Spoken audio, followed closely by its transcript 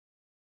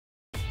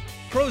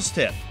Pros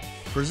Tip,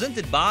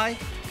 presented by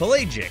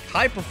Pelagic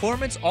High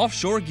Performance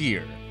Offshore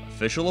Gear,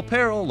 official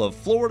apparel of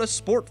Florida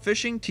Sport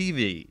Fishing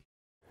TV.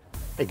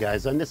 Hey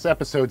guys, on this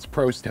episode's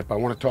Pros Tip, I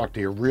want to talk to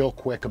you real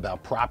quick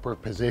about proper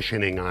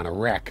positioning on a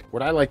wreck.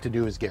 What I like to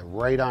do is get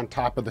right on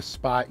top of the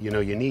spot. You know,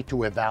 you need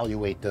to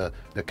evaluate the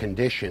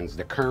conditions,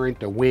 the current,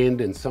 the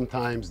wind, and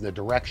sometimes the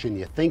direction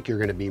you think you're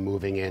going to be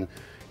moving in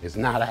is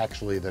not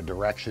actually the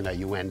direction that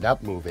you end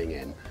up moving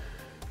in.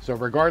 So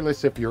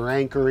regardless if you're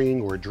anchoring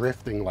or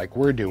drifting like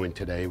we're doing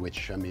today,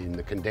 which, I mean,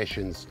 the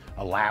conditions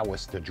allow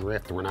us to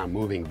drift, we're not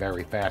moving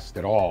very fast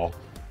at all.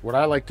 What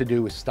I like to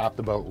do is stop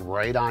the boat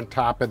right on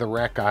top of the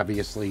wreck,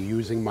 obviously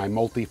using my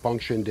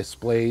multifunction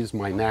displays,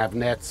 my nav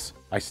nets.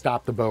 I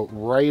stop the boat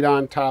right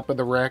on top of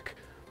the wreck,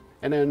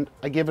 and then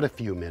I give it a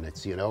few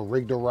minutes, you know,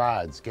 rig the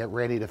rods, get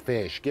ready to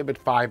fish, give it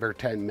 5 or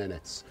 10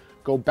 minutes.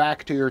 Go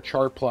back to your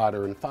chart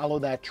plotter and follow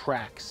that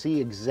track. See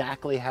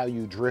exactly how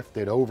you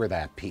drifted over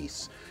that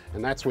piece.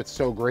 And that's what's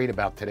so great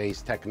about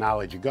today's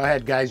technology. Go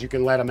ahead, guys, you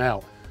can let them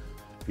out.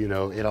 You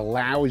know, it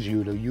allows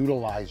you to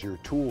utilize your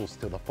tools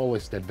to the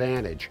fullest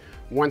advantage.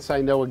 Once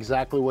I know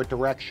exactly what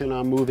direction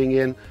I'm moving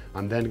in,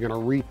 I'm then going to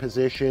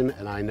reposition,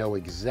 and I know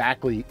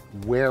exactly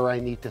where I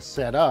need to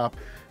set up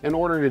in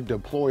order to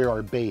deploy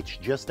our baits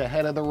just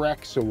ahead of the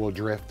wreck, so we'll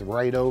drift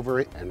right over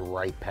it and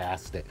right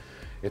past it.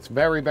 It's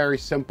very, very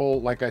simple.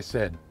 Like I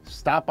said,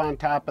 stop on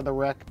top of the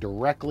wreck,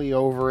 directly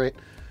over it,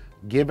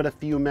 give it a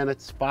few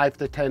minutes, 5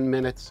 to 10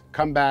 minutes,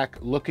 come back,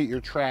 look at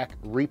your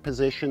track,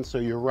 reposition so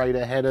you're right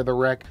ahead of the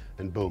wreck,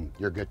 and boom,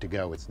 you're good to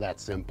go. It's that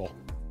simple.